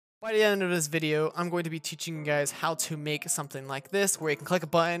By the end of this video, I'm going to be teaching you guys how to make something like this, where you can click a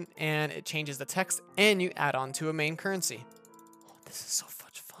button and it changes the text and you add on to a main currency. Oh, this is so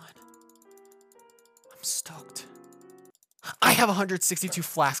much fun. I'm stoked. I have 162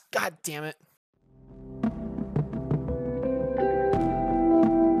 flasks. God damn it.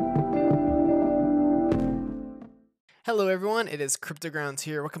 Hello everyone, it is CryptoGrounds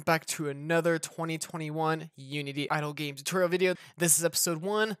here. Welcome back to another 2021 Unity idle game tutorial video. This is episode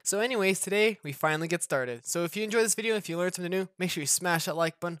 1. So anyways, today we finally get started. So if you enjoyed this video, if you learned something new, make sure you smash that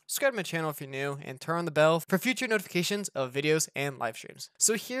like button, subscribe to my channel if you're new, and turn on the bell for future notifications of videos and live streams.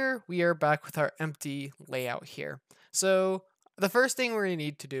 So here we are back with our empty layout here. So the first thing we're going to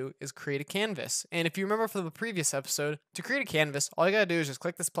need to do is create a canvas. And if you remember from the previous episode, to create a canvas, all you got to do is just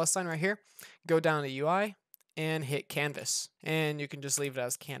click this plus sign right here, go down to UI, and hit canvas, and you can just leave it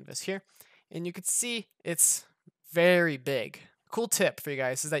as canvas here, and you can see it's very big. Cool tip for you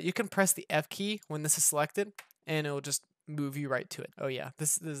guys is that you can press the F key when this is selected and it will just move you right to it. Oh yeah,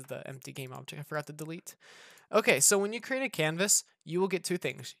 this is the empty game object I forgot to delete. Okay, so when you create a canvas, you will get two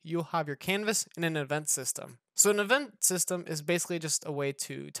things. You'll have your canvas and an event system. So an event system is basically just a way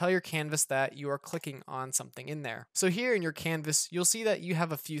to tell your canvas that you are clicking on something in there. So here in your canvas, you'll see that you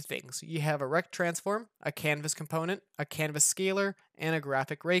have a few things. You have a rect transform, a canvas component, a canvas scaler, and a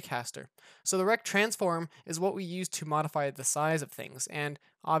graphic raycaster. So the rect transform is what we use to modify the size of things. And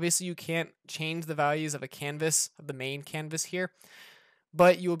obviously you can't change the values of a canvas, of the main canvas here,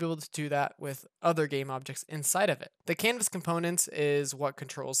 but you will be able to do that with other game objects inside of it. The canvas component is what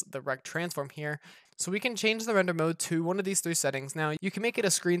controls the rect transform here. So we can change the render mode to one of these three settings. Now you can make it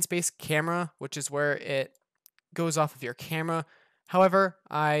a screen space camera, which is where it goes off of your camera. However,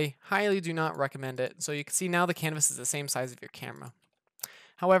 I highly do not recommend it. So you can see now the canvas is the same size of your camera.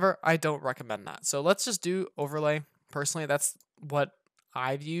 However, I don't recommend that. So let's just do overlay. Personally, that's what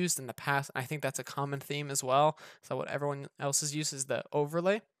I've used in the past. I think that's a common theme as well. So what everyone else has used is the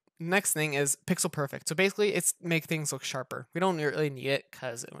overlay. Next thing is pixel perfect. So basically it's make things look sharper. We don't really need it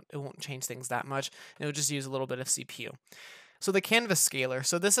because it won't change things that much. It'll just use a little bit of CPU. So the canvas scaler.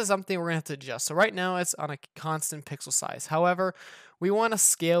 So this is something we're gonna have to adjust. So right now it's on a constant pixel size. However, we want to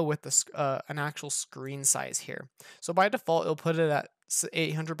scale with an actual screen size here. So by default, it'll put it at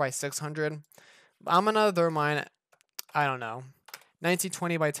 800 by 600. I'm gonna throw mine at, I don't know,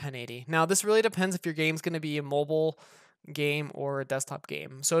 1920 by 1080. Now this really depends if your game's going to be a mobile game or a desktop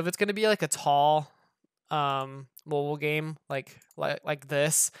game. So if it's going to be like a tall mobile game like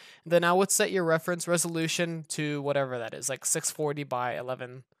this, then I would set your reference resolution to whatever that is, like 640 by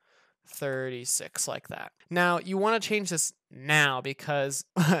 1136, like that. Now you want to change this now because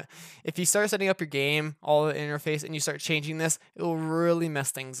if you start setting up your game, all the interface, and you start changing this, it will really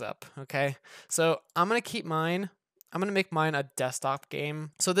mess things up. Okay, so I'm going to make mine a desktop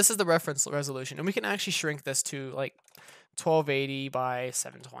game. So this is the reference resolution, and we can actually shrink this to like 1280 by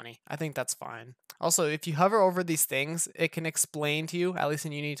 720. I think that's fine. Also, if you hover over these things, it can explain to you, at least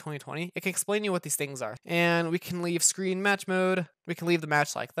in Unity 2020, it can explain to you what these things are. And we can leave screen match mode. We can leave the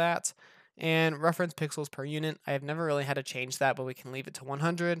match like that. And reference pixels per unit. I have never really had to change that, but we can leave it to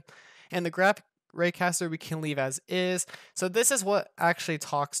 100. And the graphic raycaster we can leave as is. So this is what actually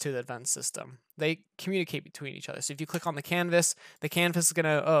talks to the event system. They communicate between each other. So if you click on the canvas is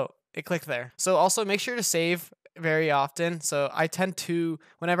gonna, oh, it clicked there. So also make sure to save very often. So I tend to,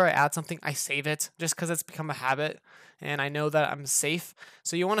 whenever I add something, I save it just because it's become a habit and I know that I'm safe.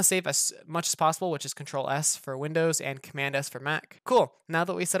 So you want to save as much as possible, which is Control S for Windows and Command S for Mac. Cool. Now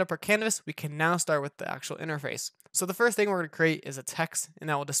that we set up our canvas, we can now start with the actual interface. So the first thing we're going to create is a text, and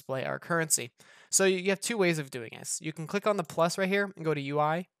that will display our currency. So you have two ways of doing this. You can click on the plus right here and go to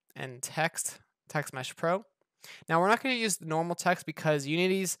UI and text Mesh Pro. Now we're not going to use the normal text because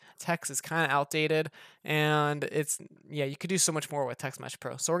Unity's text is kind of outdated, and you could do so much more with Text Mesh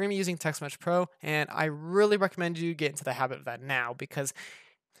Pro. So we're going to be using Text Mesh Pro, and I really recommend you get into the habit of that now because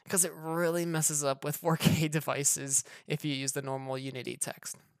it really messes up with 4K devices if you use the normal Unity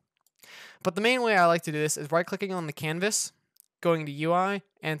text. But the main way I like to do this is right-clicking on the canvas, going to UI,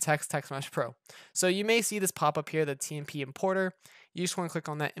 and Text Mesh Pro. So you may see this pop up here, the TMP importer. You just want to click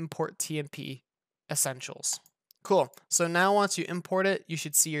on that Import TMP Essentials. Cool. So now once you import it, you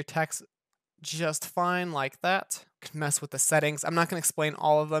should see your text just fine like that. You can mess with the settings. I'm not going to explain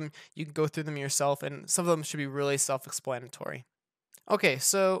all of them. You can go through them yourself, and some of them should be really self-explanatory. Okay,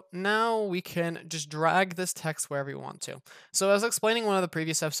 so now we can just drag this text wherever you want to. So as I was explaining in one of the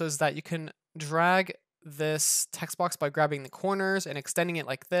previous episodes, that you can drag this text box by grabbing the corners and extending it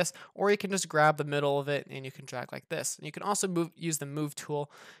like this, or you can just grab the middle of it and you can drag like this. And you can also use the move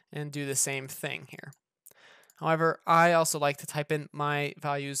tool and do the same thing here. However, I also like to type in my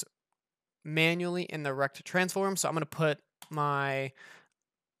values manually in the rect transform. So I'm going to put my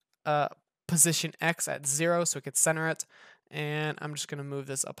position X at 0 so we could center it. And I'm just going to move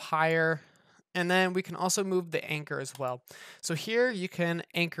this up higher. And then we can also move the anchor as well. So here you can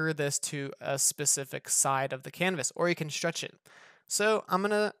anchor this to a specific side of the canvas, or you can stretch it. So I'm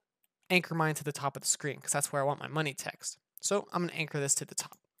going to anchor mine to the top of the screen because that's where I want my money text. So I'm going to anchor this to the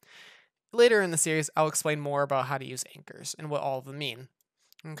top. Later in the series, I'll explain more about how to use anchors and what all of them mean.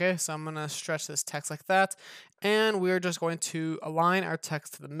 Okay, so I'm going to stretch this text like that, and we're just going to align our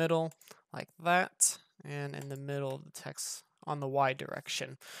text to the middle like that, and in the middle of the text on the Y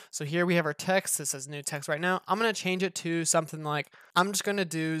direction. So here we have our text. This says new text right now. I'm going to change it to something like, I'm just going to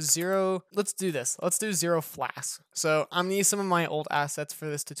do 0. Let's do this. Let's do 0 flask. So I'm going to use some of my old assets for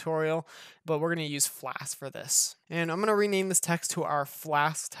this tutorial, but we're going to use flask for this. And I'm going to rename this text to our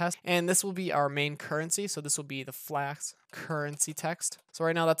flask text, and this will be our main currency. So this will be the flask currency text. So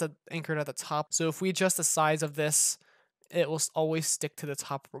right now that's anchored at the top. So if we adjust the size of this, it will always stick to the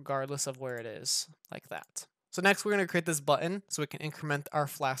top regardless of where it is, like that. So next we're going to create this button so we can increment our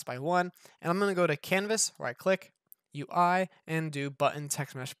flask by 1. And I'm going to go to Canvas, right click, UI, and do Button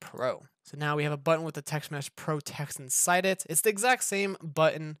Text Mesh Pro. So now we have a button with the Text Mesh Pro text inside it. It's the exact same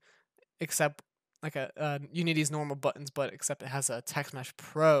button except like Unity's normal buttons, but except it has a Text Mesh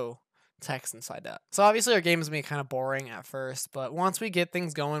Pro text inside that. So obviously our game is going to be kind of boring at first, but once we get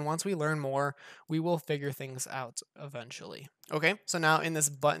things going, once we learn more, we will figure things out eventually. Okay, so now in this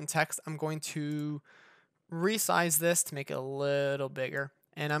button text, I'm going to resize this to make it a little bigger,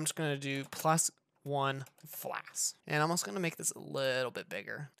 and I'm just going to do +1 flask, and I'm also going to make this a little bit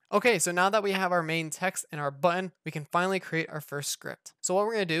bigger. Okay, so now that we have our main text and our button, we can finally create our first script. So what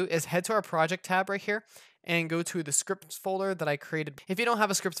we're going to do is head to our project tab right here and go to the scripts folder that I created. If you don't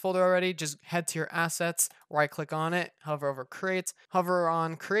have a scripts folder already, just head to your assets, right click on it, hover over create, hover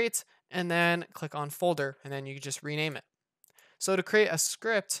on create, and then click on folder, and then you just rename it. So to create a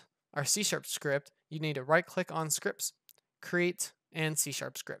script, our C# script, you need to right click on scripts, create, and C#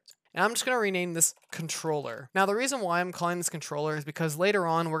 script. And I'm just going to rename this controller. Now the reason why I'm calling this controller is because later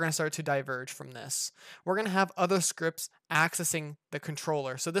on we're going to start to diverge from this. We're going to have other scripts accessing the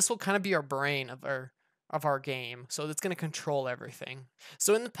controller. So this will kind of be our brain of our game. So it's going to control everything.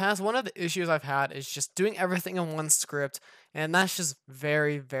 So in the past, one of the issues I've had is just doing everything in one script, and that's just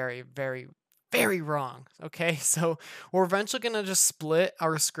very, very, very, very wrong. Okay, so we're eventually gonna just split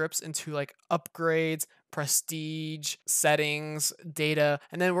our scripts into like upgrades, prestige, settings, data,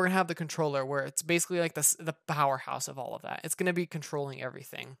 and then we're gonna have the controller where it's basically like the powerhouse of all of that. It's gonna be controlling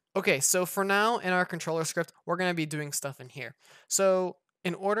everything. Okay, so for now in our controller script, we're gonna be doing stuff in here. So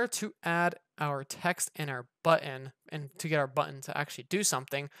in order to add our text and our button, and to get our button to actually do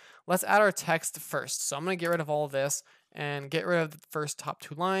something, let's add our text first. So I'm going to get rid of all of this and get rid of the first top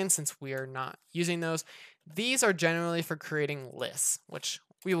 2 lines since we are not using those. These are generally for creating lists, which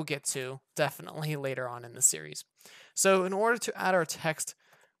we will get to definitely later on in the series. So in order to add our text,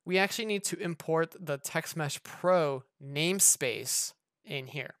 we actually need to import the Text Mesh Pro namespace in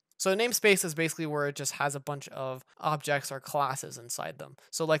here. So a namespace is basically where it just has a bunch of objects or classes inside them.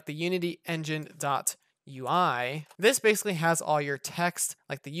 So like the Unity engine.ui, this basically has all your text,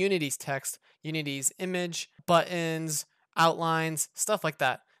 like the Unity's text, Unity's image, buttons, outlines, stuff like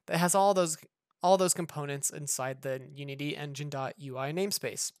that. That has all those components inside the Unity engine.ui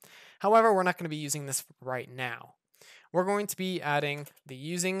namespace. However, we're not going to be using this right now. We're going to be adding the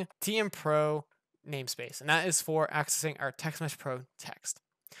using TM Pro namespace, and that is for accessing our Text Mesh Pro text.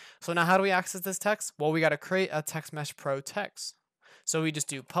 So now how do we access this text? Well, we got to create a Text Mesh Pro text. So we just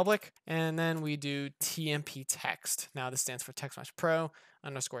do public, and then we do TMP text. Now this stands for Text Mesh Pro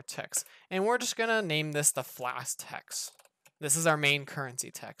 _ text. And we're just going to name this the flask text. This is our main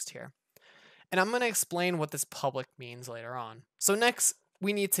currency text here. And I'm going to explain what this public means later on. So next,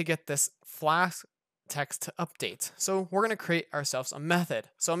 we need to get this flask text to update. So we're going to create ourselves a method.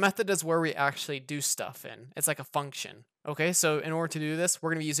 So a method is where we actually do stuff in. It's like a function. Okay, so in order to do this,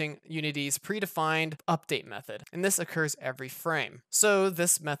 we're going to be using Unity's predefined update method, and this occurs every frame. So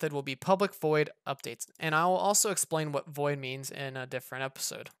this method will be public void updates, and I will also explain what void means in a different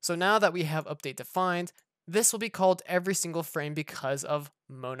episode. So now that we have update defined, this will be called every single frame because of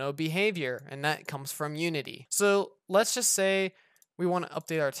mono behavior, and that comes from Unity. So let's just say we want to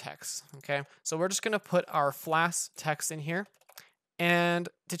update our text, okay? So we're just going to put our flask text in here. And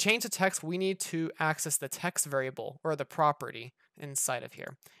to change the text, we need to access the text variable or the property inside of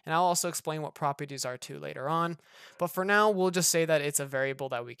here. And I'll also explain what properties are too later on. But for now, we'll just say that it's a variable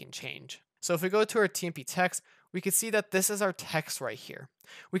that we can change. So if we go to our TMP text, we can see that this is our text right here.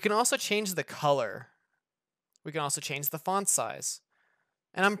 We can also change the color We can also change the font size.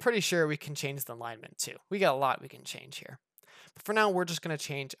 And I'm pretty sure we can change the alignment too. We got a lot we can change here. But for now, we're just going to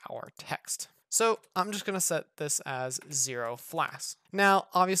change our text. So I'm just going to set this as 0 flasks. Now,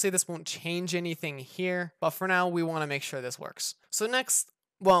 obviously this won't change anything here, but for now we want to make sure this works. So next,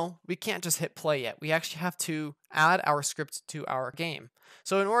 well, we can't just hit play yet. We actually have to add our script to our game.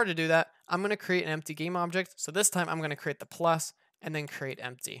 So in order to do that, I'm going to create an empty game object. So this time I'm going to create the plus and then create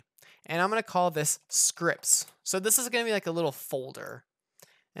empty. And I'm going to call this scripts. So this is going to be like a little folder.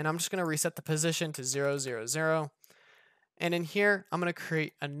 And I'm just going to reset the position to 0, 0, 0. And in here, I'm going to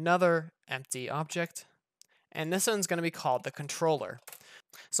create another empty object. And this one's going to be called the controller.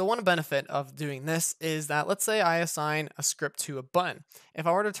 So one benefit of doing this is that, let's say I assign a script to a button. If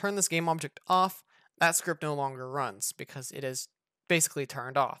I were to turn this game object off, that script no longer runs because it is basically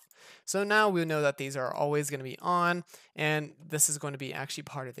turned off. So now we know that these are always going to be on, and this is going to be actually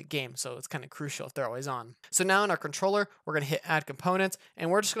part of the game. So it's kind of crucial if they're always on. So now in our controller, we're going to hit add component, and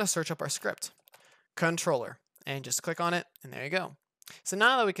we're just going to search up our script, controller, and just click on it, and there you go. So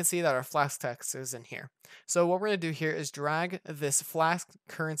now that we can see that our Flask text is in here. So what we're going to do here is drag this Flask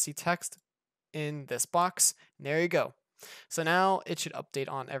currency text in this box, and there you go. So now it should update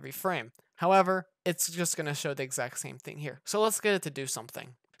on every frame. However, it's just going to show the exact same thing here. So let's get it to do something.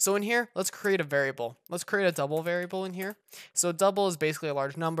 So in here, let's create a variable. Let's create a double variable in here. So double is basically a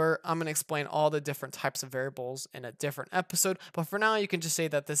large number. I'm going to explain all the different types of variables in a different episode. But for now, you can just say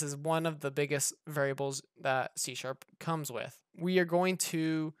that this is one of the biggest variables that C# comes with. We are going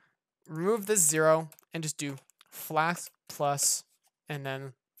to remove this 0 and just do Flask plus and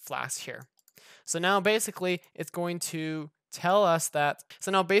then Flask here. So now basically it's going to tell us that,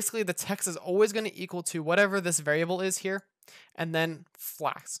 so now basically the text is always going to equal to whatever this variable is here, and then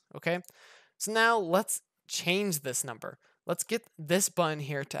Flask, okay? So now let's change this number. Let's get this button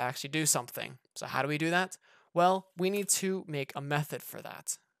here to actually do something. So how do we do that? Well, we need to make a method for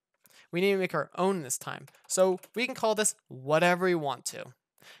that. We need to make our own this time. So we can call this whatever we want to.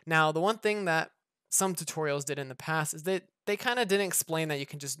 Now, the one thing that some tutorials did in the past is that they kind of didn't explain that you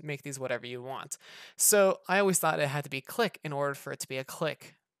can just make these whatever you want. So I always thought it had to be click in order for it to be a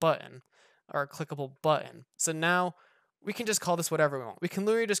click button or a clickable button. So now we can just call this whatever we want. We can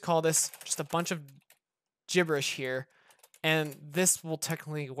literally just call this just a bunch of gibberish here, and this will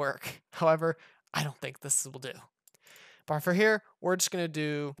technically work. However, I don't think this will do. But for here, we're just going to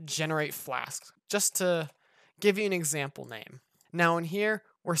do generate flasks just to give you an example name. Now in here,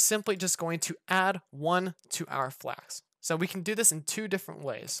 we're simply just going to add 1 to our flask. So we can do this in 2 different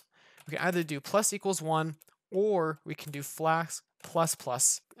ways. We can either do plus equals 1, or we can do flask plus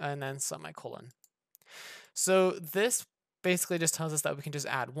plus and then semicolon. So this basically just tells us that we can just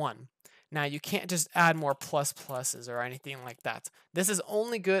add 1. Now you can't just add more plus pluses or anything like that. This is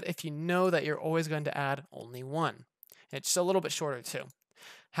only good if you know that you're always going to add only 1. It's just a little bit shorter too.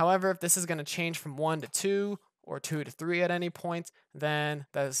 However, if this is going to change from 1 to 2 or 2 to 3 at any point, then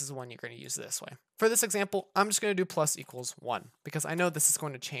this is when you're going to use this way. For this example, I'm just going to do plus equals 1 because I know this is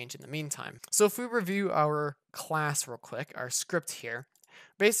going to change in the meantime. So if we review our class real quick, our script here,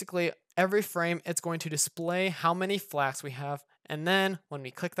 basically every frame it's going to display how many flasks we have, and then when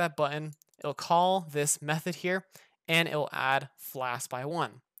we click that button, it'll call this method here and it'll add flask by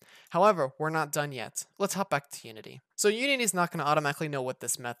 1. However, we're not done yet. Let's hop back to Unity. So Unity is not going to automatically know what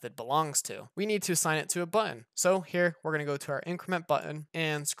this method belongs to. We need to assign it to a button. So here, we're going to go to our increment button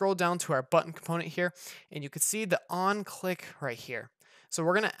and scroll down to our button component here, and you can see the on click right here. So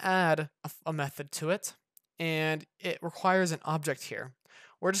we're going to add a method to it, and it requires an object here.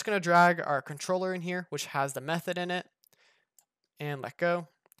 We're just going to drag our controller in here, which has the method in it, and let go.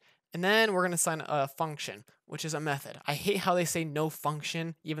 And then we're going to assign a function, which is a method. I hate how they say no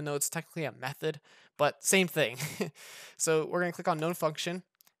function, even though it's technically a method, but same thing. So we're going to click on no function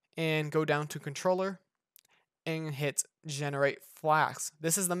and go down to controller and hit generate flasks.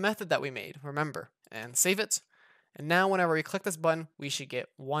 This is the method that we made, remember, and save it. And now whenever we click this button, we should get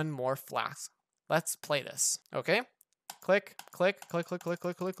 1 more flask. Let's play this. Okay. Click, click, click, click, click,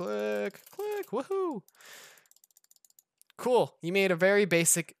 click, click, click, click, woohoo. Cool, you made a very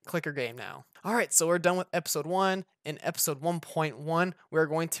basic clicker game now. Alright, so we're done with episode 1. In episode 1.1, we're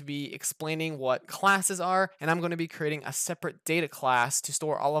going to be explaining what classes are, and I'm going to be creating a separate data class to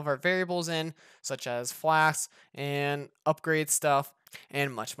store all of our variables in, such as flasks and upgrade stuff,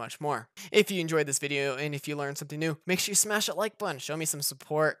 and much, much more. If you enjoyed this video and if you learned something new, make sure you smash that like button, show me some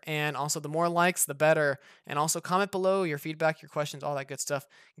support, and also the more likes, the better. And also comment below your feedback, your questions, all that good stuff.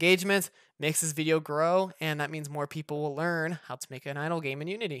 Engagement makes this video grow, and that means more people will learn how to make an idle game in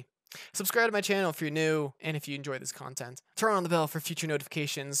Unity. Subscribe to my channel if you're new and if you enjoy this content. Turn on the bell for future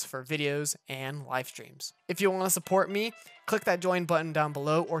notifications for videos and live streams. If you want to support me, click that join button down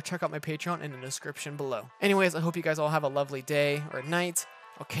below or check out my Patreon in the description below. Anyways, I hope you guys all have a lovely day or night.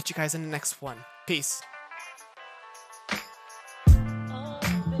 I'll catch you guys in the next one. Peace.